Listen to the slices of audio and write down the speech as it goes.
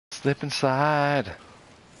Slip inside.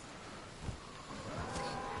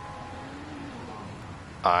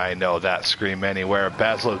 I know that scream anywhere.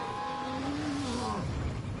 Basil.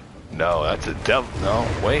 No, that's a devil. No,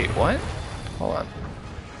 wait, what? Hold on.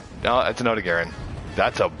 No, that's an Odegarin.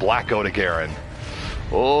 That's a black Odegarin.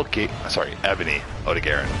 Okay. Sorry, ebony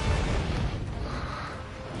Odegarin.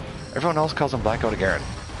 Everyone else calls him black Odegarin.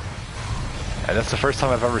 And that's the first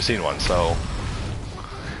time I've ever seen one, so...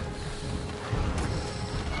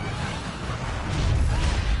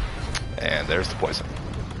 And there's the poison.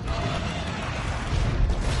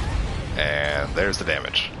 And there's the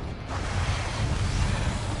damage.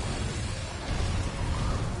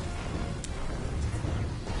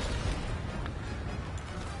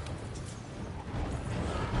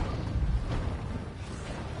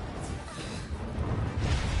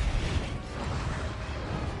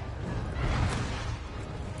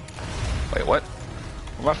 Wait, what?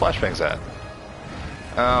 Where my flashbangs at?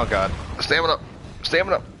 Oh god. Stamina!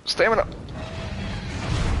 Stamina! Stamina!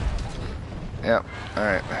 Yeah,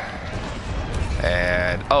 alright.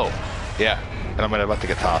 And, oh, yeah. And I'm about to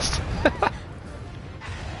get tossed.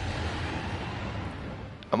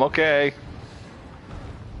 I'm okay.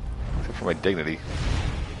 Except for my dignity.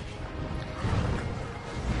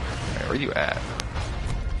 Alright, where are you at?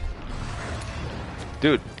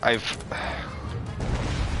 Dude, I've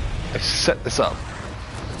set this up.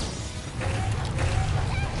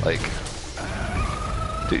 Like,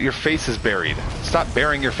 dude, your face is buried. Stop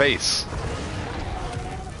burying your face.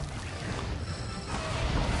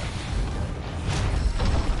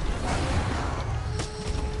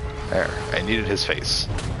 There, I needed his face.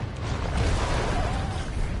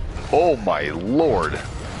 Oh my lord.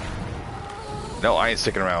 No, I ain't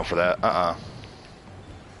sticking around for that.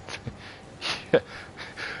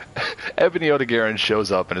 Ebony Odegarin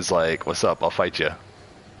shows up and is like, what's up, I'll fight you.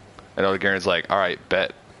 And Odegarin's like, alright,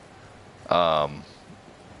 bet. And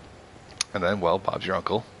then, well, Bob's your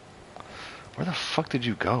uncle. Where the fuck did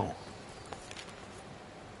you go?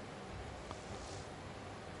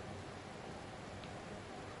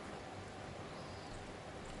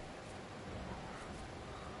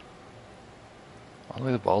 All the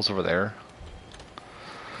way the ball's over there.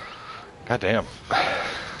 God damn.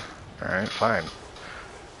 Alright, fine.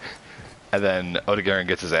 And then Odegarin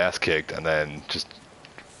gets his ass kicked and then just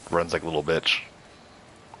runs like a little bitch.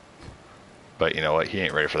 But you know what? He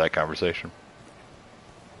ain't ready for that conversation.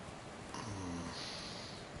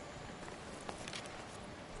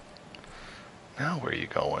 Now where are you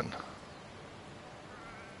going?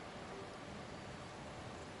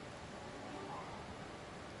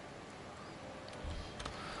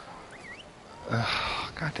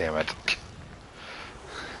 God damn it.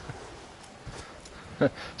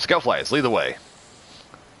 Scoutflies, lead the way.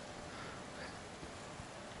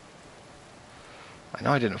 I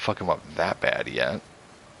know I didn't fuck him up that bad yet.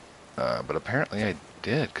 But apparently I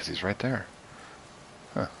did, because he's right there.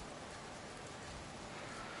 Huh.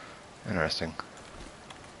 Interesting.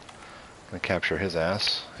 Gonna capture his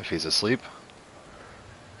ass if he's asleep.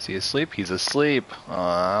 Is he asleep? He's asleep.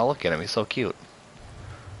 Aw, look at him, he's so cute.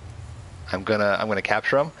 I'm gonna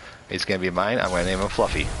capture him. He's gonna be mine. I'm gonna name him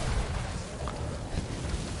Fluffy.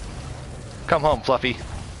 Come home, Fluffy.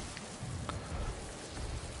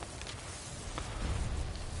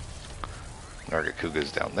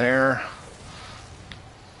 Nargacuga's down there.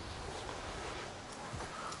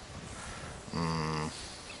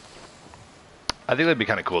 I think that'd be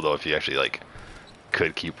kind of cool though if you actually like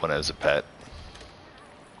could keep one as a pet,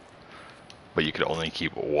 but you could only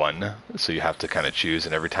keep one, so you have to kind of choose.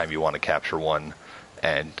 And every time you want to capture one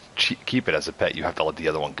and keep it as a pet, you have to let the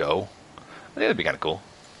other one go. I think that'd be kind of cool.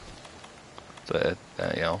 So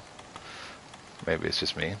you know, maybe it's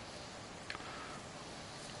just me.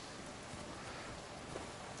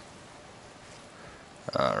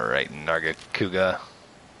 All right, Nargacuga.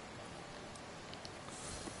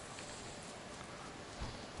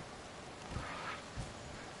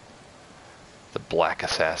 The Black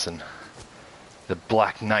Assassin. The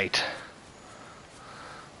Black Knight.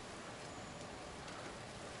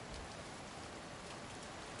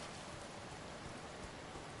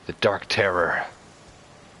 The Dark Terror.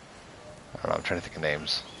 I don't know, I'm trying to think of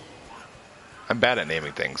names. I'm bad at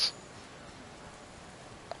naming things.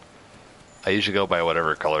 I usually go by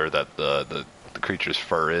whatever color that the creature's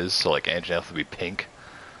fur is, so like Anjaneth would be pink.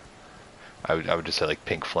 I would just say like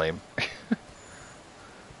Pink Flame.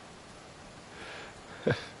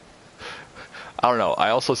 I don't know. I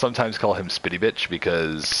also sometimes call him Spitty Bitch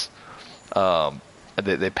because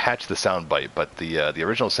they patched the soundbite, but the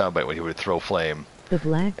original soundbite when he would throw flame. The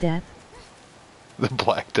Black Death. The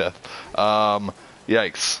Black Death.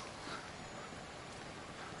 Yikes.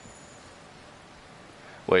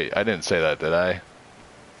 Wait, I didn't say that, did I?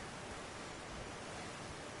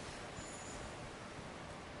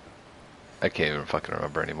 I can't even fucking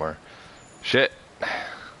remember anymore. Shit.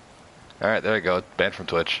 Alright, there we go. Banned from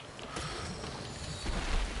Twitch.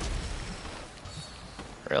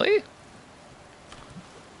 Really?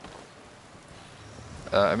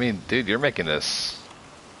 I mean, dude, you're making this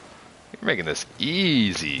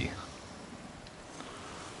easy.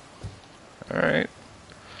 Alright.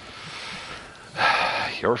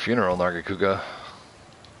 Your funeral, Nargacuga.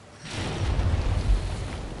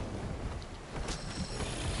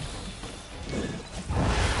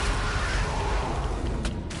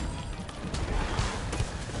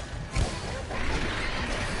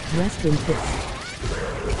 Rest in peace.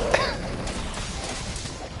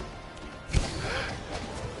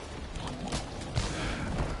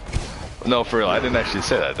 No, for real, I didn't actually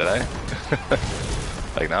say that, did I?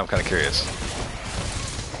 Like, now I'm kind of curious.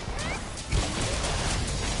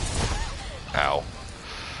 Ow.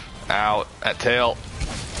 Ow, that tail.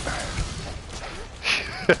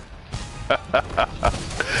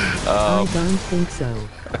 I don't think so.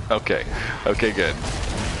 Okay. Okay, good.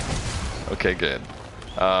 Okay, good.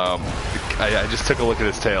 I just took a look at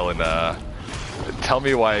his tail and, tell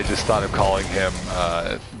me why I just thought of calling him,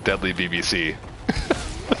 Deadly BBC.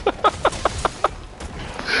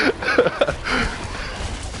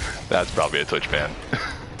 That's probably a Twitch ban.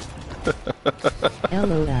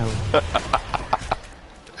 LOL.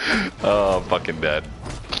 Oh, I'm fucking dead.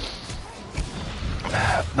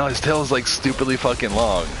 No, his tail is like stupidly fucking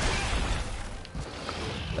long.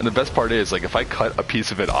 And the best part is, like, if I cut a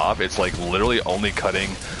piece of it off, it's like literally only cutting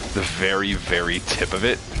the very, very tip of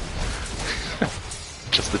it.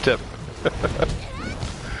 Just the tip.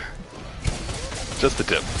 Just the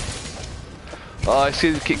tip. I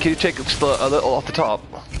see. Can you take just a little off the top?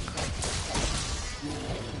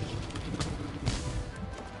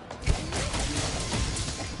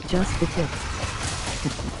 Just the tip.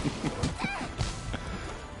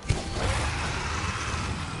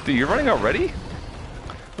 Dude, you're running already?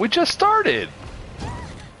 We just started!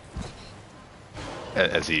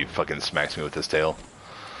 As he fucking smacks me with his tail.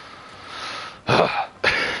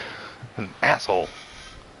 An asshole.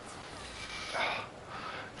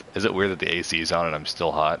 Is it weird that the AC is on and I'm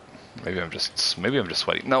still hot? Maybe I'm just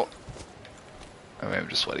sweaty. No. Maybe I'm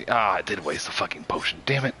just sweaty. Ah, I did waste the fucking potion.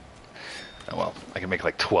 Damn it. Oh well, I can make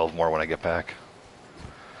like 12 more when I get back.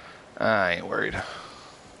 I ain't worried.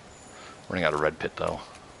 Running out of red pit though.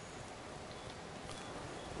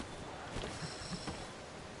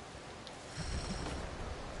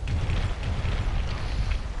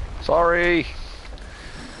 Sorry.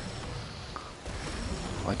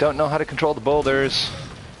 I don't know how to control the boulders.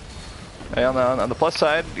 Hey, on the plus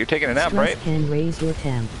side, you're taking a nap, right? Can raise your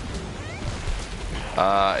temp.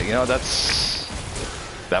 You know,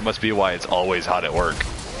 that must be why it's always hot at work.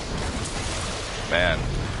 Man.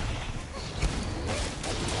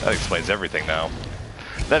 That explains everything now.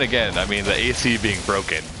 Then again, I mean, the AC being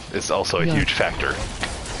broken is also a huge factor.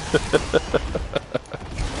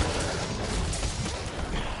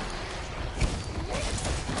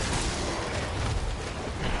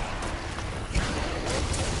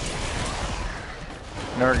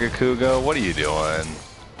 Nargacuga, what are you doing?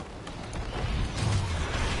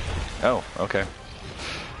 Oh, okay.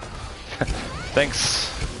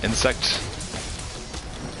 Thanks, insect.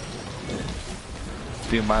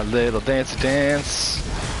 Do my little dance dance.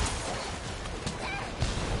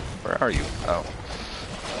 Where are you? Oh.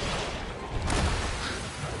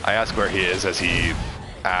 I ask where he is as he...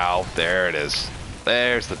 Ow, there it is.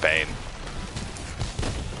 There's the pain.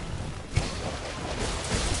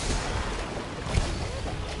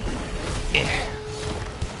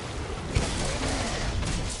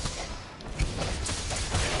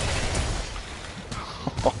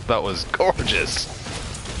 Oh, that was gorgeous.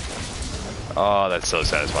 Oh, that's so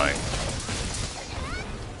satisfying.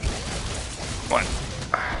 Come on.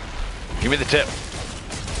 Give me the tip.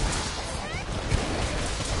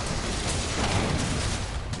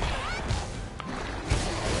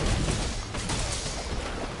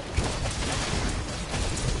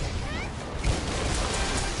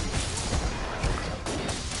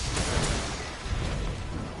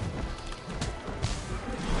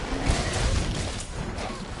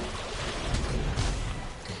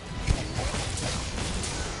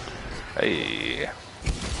 Hey.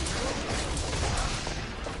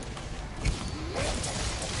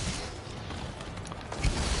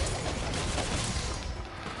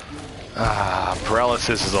 Ah,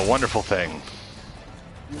 paralysis is a wonderful thing.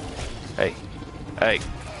 Hey. Hey.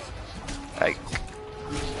 Hey.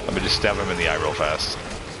 Let me just stab him in the eye real fast.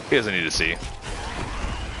 He doesn't need to see.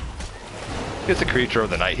 He is a creature of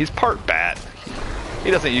the night. He's part bat.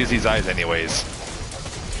 He doesn't use these eyes anyways.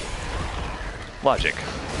 Logic.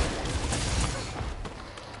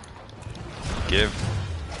 Give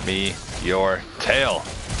me your tail.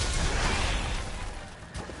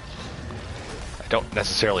 I don't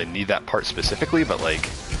necessarily need that part specifically, but like,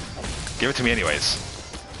 give it to me anyways.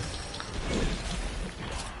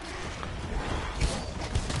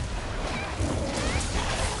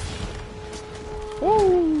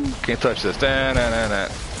 Woo! Can't touch this. Da, na, na, na.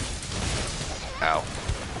 Ow.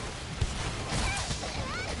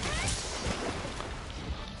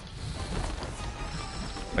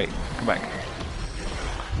 Wait, come back.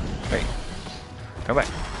 Wait, come back.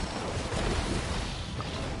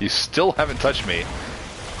 You still haven't touched me,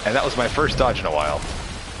 and that was my first dodge in a while.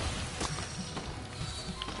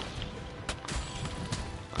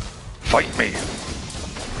 Fight me!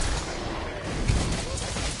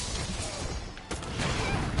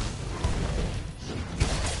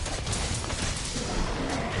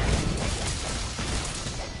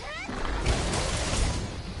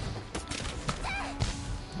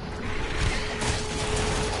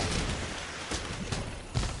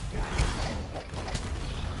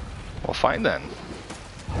 Well, fine then.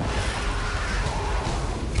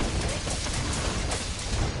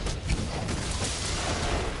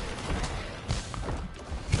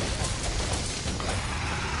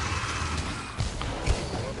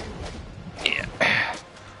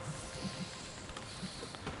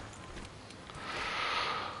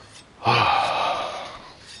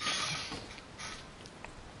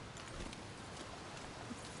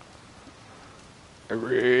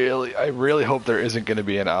 I really hope there isn't going to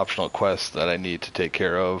be an optional quest that I need to take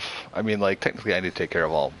care of. I mean, like, technically I need to take care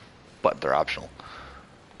of all, but they're optional.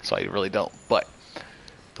 So I really don't. But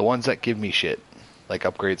the ones that give me shit, like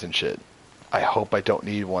upgrades and shit, I hope I don't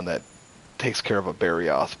need one that takes care of a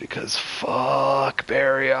Barioth, because fuck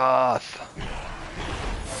Barioth.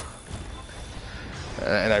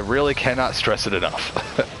 And I really cannot stress it enough.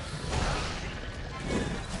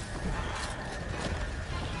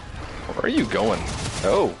 Where are you going?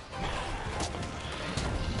 Oh.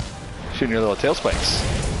 Shooting your little tail spikes.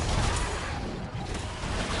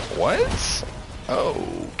 What?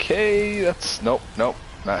 Okay, that's... Nope,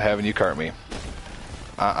 not having you cart me.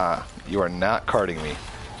 You are not carting me. In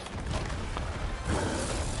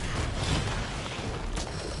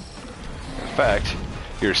fact,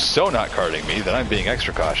 you're so not carting me that I'm being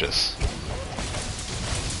extra cautious.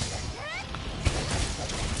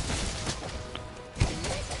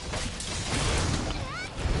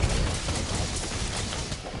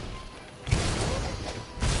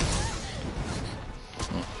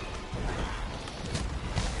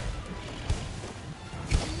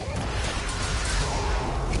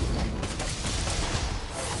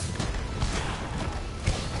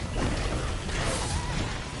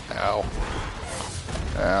 Ow.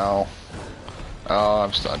 Ow. Oh,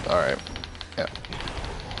 I'm stunned. Alright. Yeah.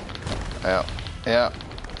 Yeah. Yeah.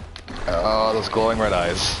 Oh, those glowing red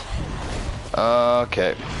eyes.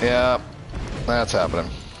 Okay. Yeah. That's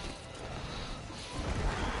happening.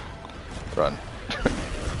 Run.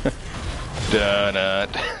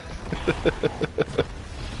 Donut.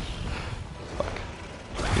 Fuck.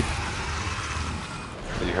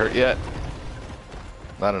 Are you hurt yet?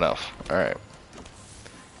 Not enough. Alright.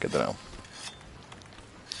 Good to know.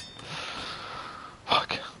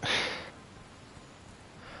 Fuck.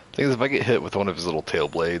 Thing is, if I get hit with one of his little tail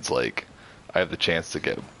blades, like, I have the chance to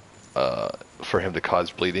get, for him to cause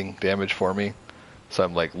bleeding damage for me. So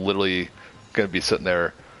I'm, like, literally gonna be sitting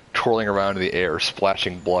there twirling around in the air,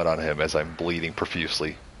 splashing blood on him as I'm bleeding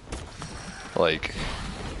profusely. Like...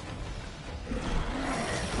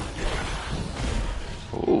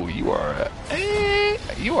 Ooh, you are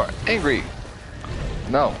angry.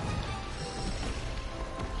 No.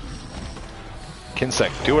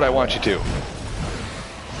 Kinsec, do what I want you to.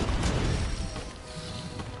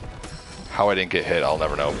 How I didn't get hit, I'll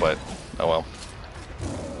never know, but oh well.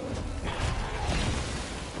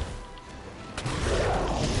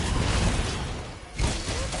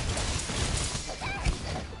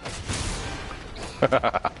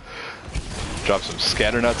 Drop some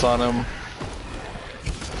scatter nuts on him.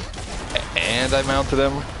 And I mounted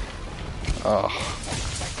him. Oh.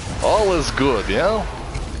 All is good, yeah?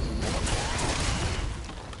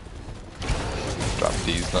 Drop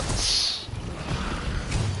these nuts.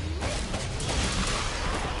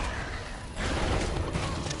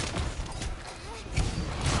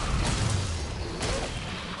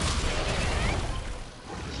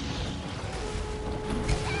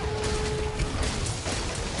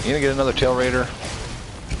 You gonna get another tail raider?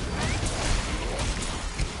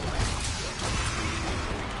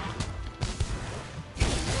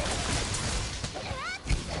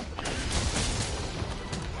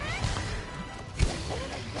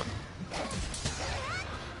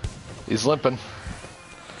 He's limping.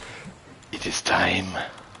 It is time.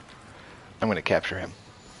 I'm gonna capture him.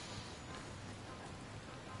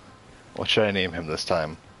 What should I name him this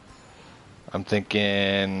time? I'm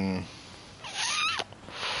thinking...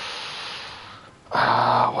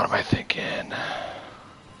 what am I thinking?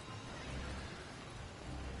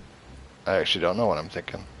 I actually don't know what I'm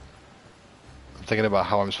thinking. I'm thinking about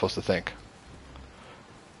how I'm supposed to think.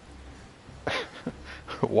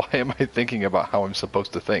 Why am I thinking about how I'm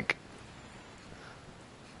supposed to think?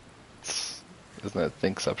 Isn't that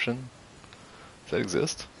thinkception? Does that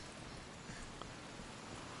exist?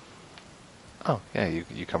 Oh, yeah,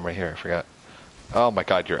 you come right here, I forgot. Oh my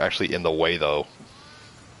god, you're actually in the way though.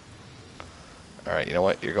 Alright, you know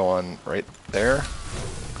what? You're going right there.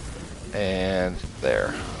 And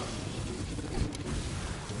there.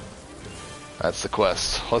 That's the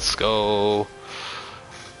quest. Let's go.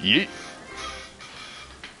 Yeet.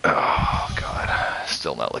 Oh god.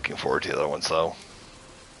 Still not looking forward to the other ones though.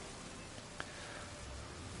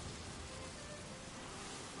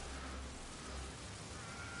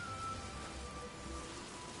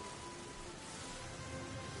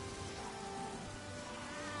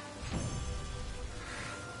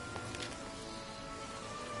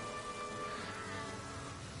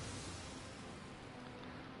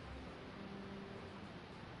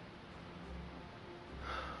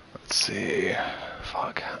 Let's see.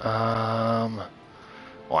 Fuck.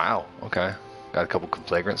 Wow. Okay. Got a couple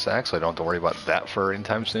conflagrant sacks, so I don't have to worry about that for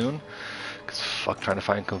anytime soon. Because fuck, trying to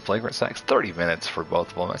find conflagrant sacks. 30 minutes for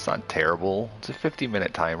both of them. That's not terrible. It's a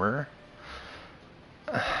 50-minute timer.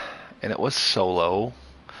 And it was solo.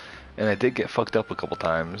 And I did get fucked up a couple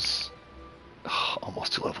times. Oh,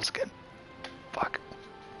 almost 2 levels again. Fuck.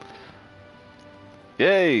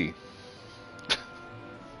 Yay!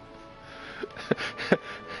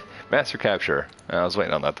 Master capture. I was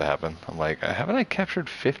waiting on that to happen. I'm like, haven't I captured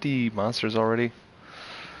 50 monsters already?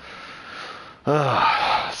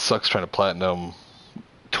 Sucks trying to platinum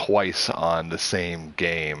twice on the same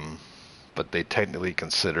game, but they technically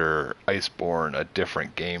consider Iceborne a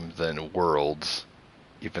different game than Worlds,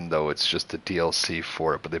 even though it's just a DLC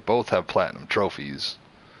for it, but they both have platinum trophies.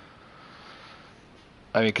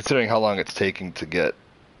 I mean, considering how long it's taking to get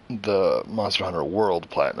the Monster Hunter World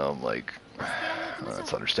platinum, like,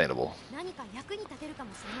 that's understandable.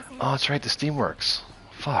 Oh, that's right, the Steamworks.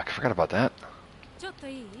 Fuck, I forgot about that. Ugh,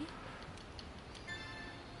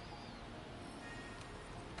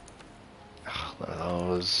 none of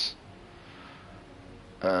those.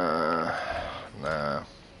 Nah.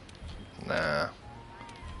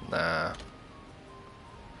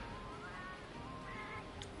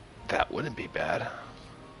 That wouldn't be bad.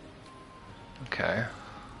 Okay.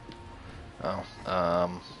 Oh,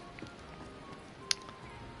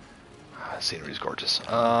 scenery's gorgeous.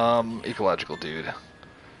 Ecological dude.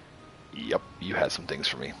 Yep, you had some things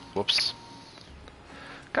for me. Whoops.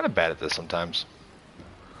 Kind of bad at this sometimes.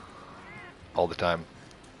 All the time.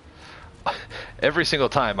 Every single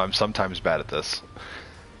time, I'm sometimes bad at this.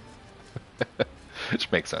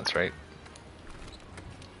 Which makes sense, right?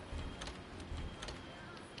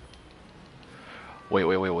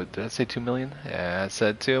 Wait, did I say 2 million? Yeah, I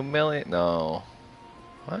said 2 million. No.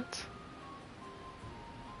 What?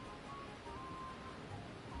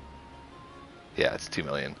 Yeah, it's 2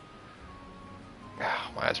 million.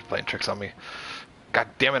 Oh, my eyes are playing tricks on me. God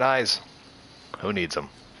damn it, eyes. Who needs them?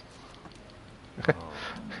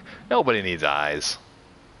 Nobody needs eyes.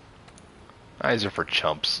 Eyes are for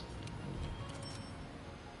chumps.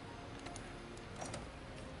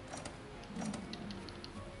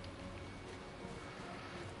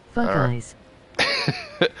 Fuck eyes.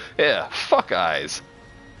 Yeah, fuck eyes.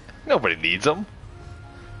 Nobody needs them.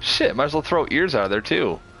 Shit, might as well throw ears out of there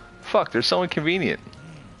too. Fuck, they're so inconvenient.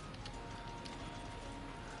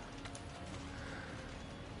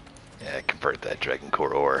 Yeah, convert that Dragon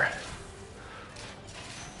Core ore.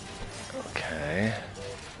 Okay.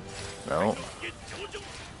 No.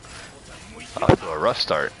 Off to a rough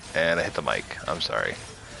start, and I hit the mic. I'm sorry.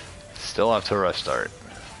 Still off to a rough start.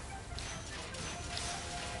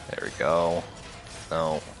 There we go.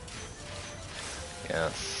 No.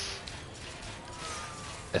 Yes.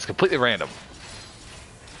 It's completely random.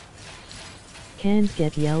 Can't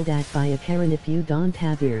get yelled at by a Karen if you don't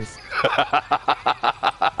have ears.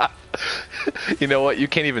 You know what? You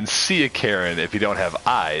can't even see a Karen if you don't have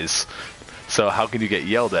eyes. So how can you get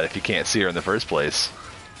yelled at if you can't see her in the first place?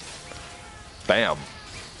 Bam.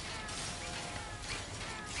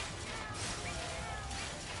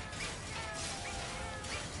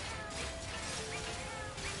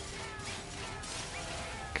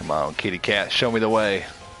 Come on, kitty cat, show me the way.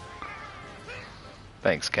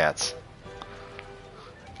 Thanks, cats.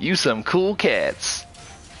 You some cool cats.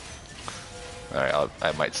 Alright,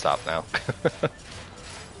 I might stop now.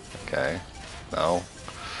 Okay. No.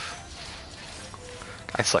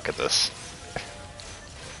 I suck at this.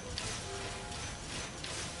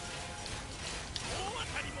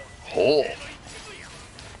 Oh.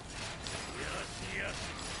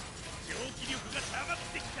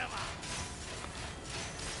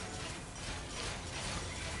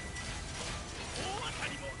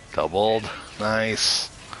 Doubled. Nice.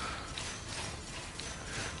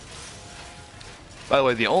 By the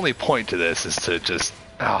way, the only point to this is to just...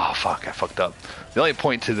 Oh, fuck, I fucked up. The only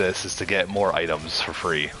point to this is to get more items for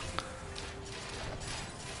free.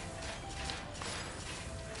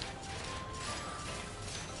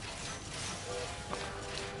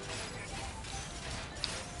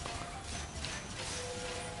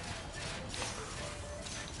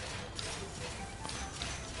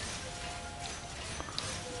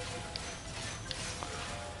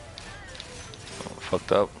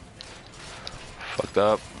 Fucked up. Fucked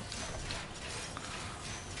up.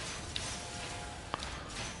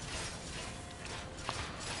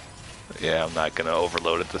 Yeah, I'm not gonna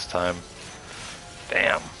overload it this time.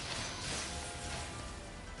 Damn.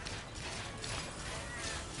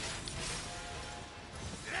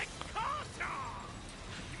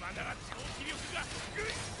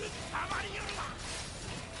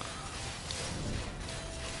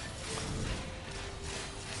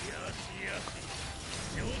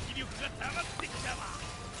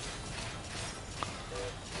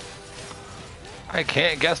 I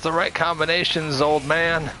can't guess the right combinations, old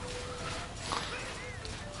man.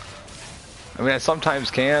 I mean, I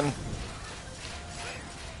sometimes can.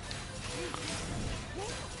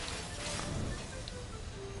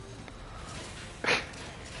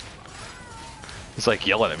 He's like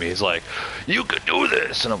yelling at me. He's like, "You could do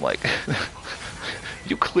this," and I'm like,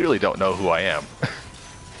 "You clearly don't know who I am."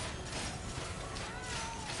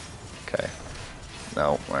 Okay.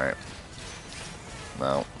 No. All right.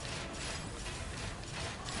 No.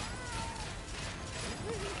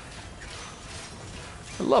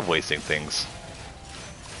 I love wasting things.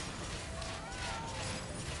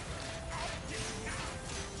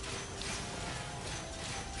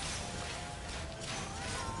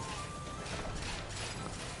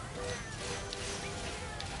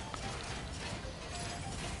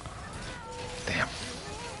 Damn.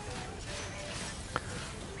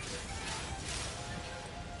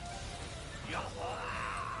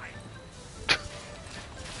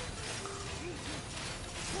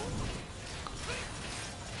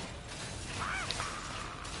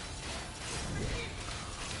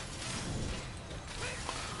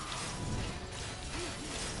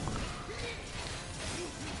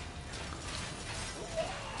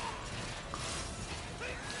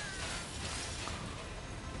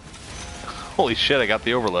 Holy shit, I got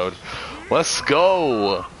the overload. Let's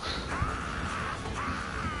go!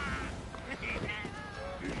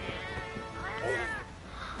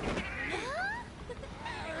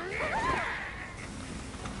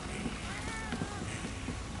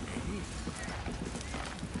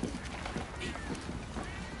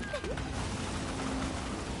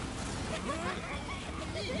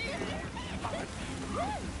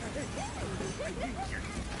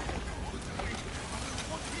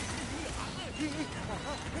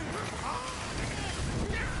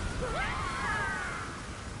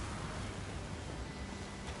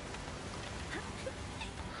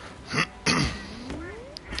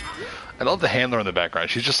 I love the handler in the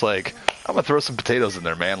background. She's just like, I'm gonna throw some potatoes in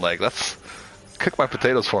there, man. Like, let's cook my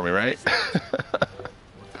potatoes for me, right?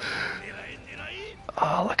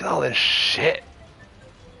 Oh, look at all this shit.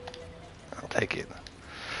 I'll take it.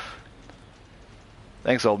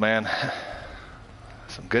 Thanks, old man.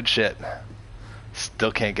 Some good shit.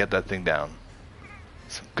 Still can't get that thing down.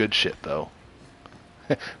 Some good shit, though.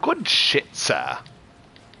 Good shit, sir.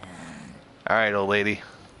 Alright, old lady.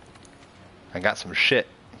 I got some shit.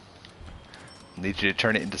 Need you to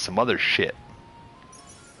turn it into some other shit.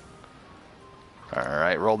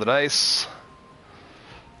 Alright, roll the dice.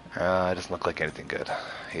 It doesn't look like anything good.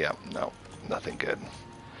 Yeah, no, nothing good.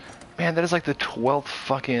 Man, that is like the 12th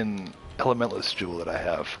fucking elementalist jewel that I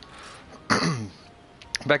have.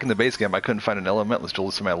 Back in the base game, I couldn't find an elementalist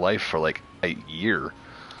jewel in my life for like a year.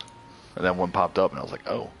 And then one popped up and I was like,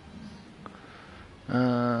 oh.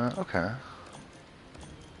 Okay.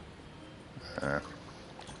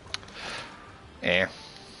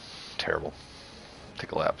 Terrible.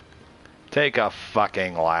 Take a lap. Take a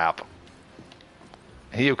fucking lap.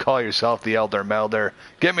 You call yourself the Elder Melder.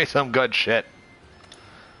 Give me some good shit.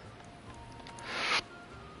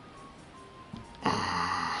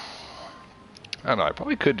 I don't know, I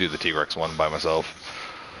probably could do the T-Rex one by myself.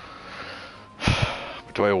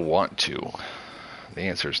 Do I want to? The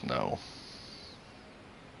answer is no.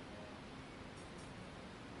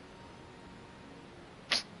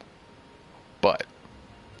 But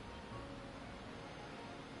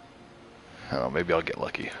I don't know, maybe I'll get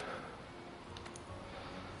lucky.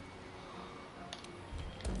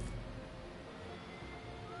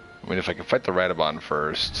 I mean, if I can fight the Radabon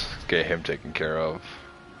first, get him taken care of,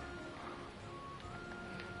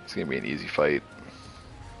 it's gonna be an easy fight.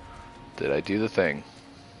 Did I do the thing?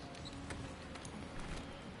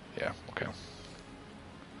 Yeah, okay.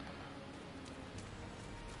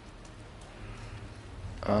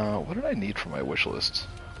 What did I need for my wish list?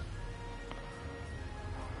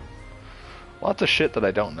 Lots of shit that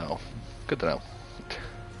I don't know. Good to know.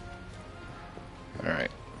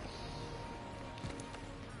 Alright.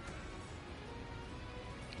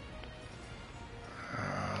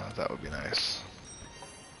 That would be nice.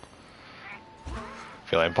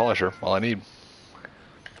 Feline Polisher, all I need.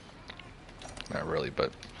 Not really,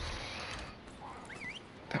 but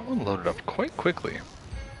that one loaded up quite quickly.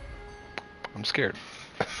 I'm scared.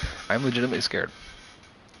 I'm legitimately scared.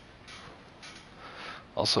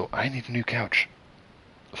 Also, I need a new couch.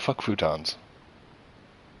 Fuck futons.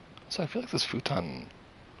 So I feel like this futon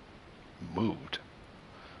moved.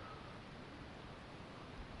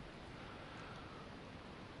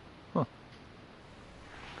 Huh.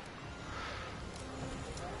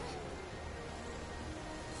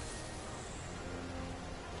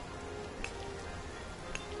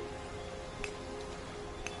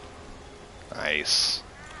 Nice.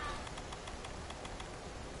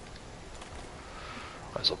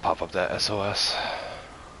 Might as well pop up that SOS.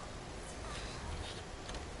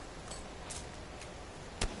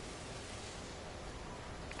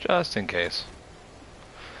 Just in case.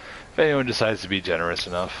 If anyone decides to be generous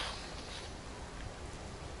enough.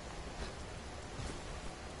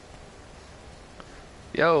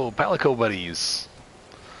 Yo, Palico buddies.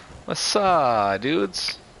 What's up,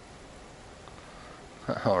 dudes?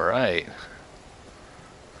 Alright.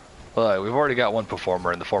 Well, we've already got one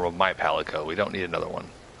performer in the form of my Palico. We don't need another one.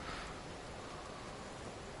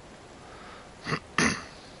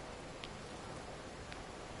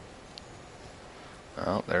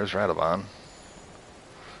 Oh, there's Radabon.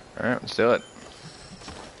 Alright, let's do it.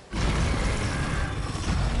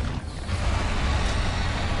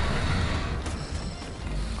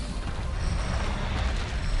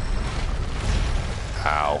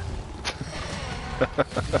 Ow.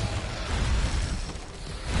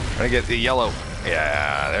 Trying to get the yellow.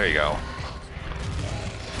 Yeah, there you go.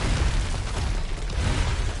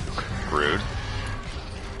 Rude.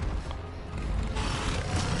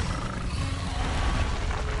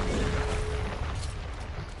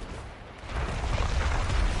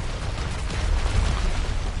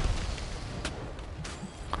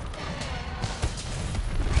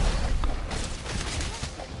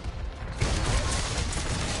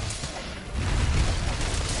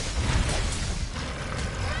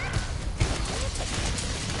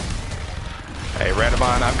 Hey,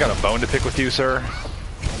 Radabon, I've got a bone to pick with you, sir.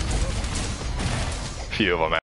 Few of them,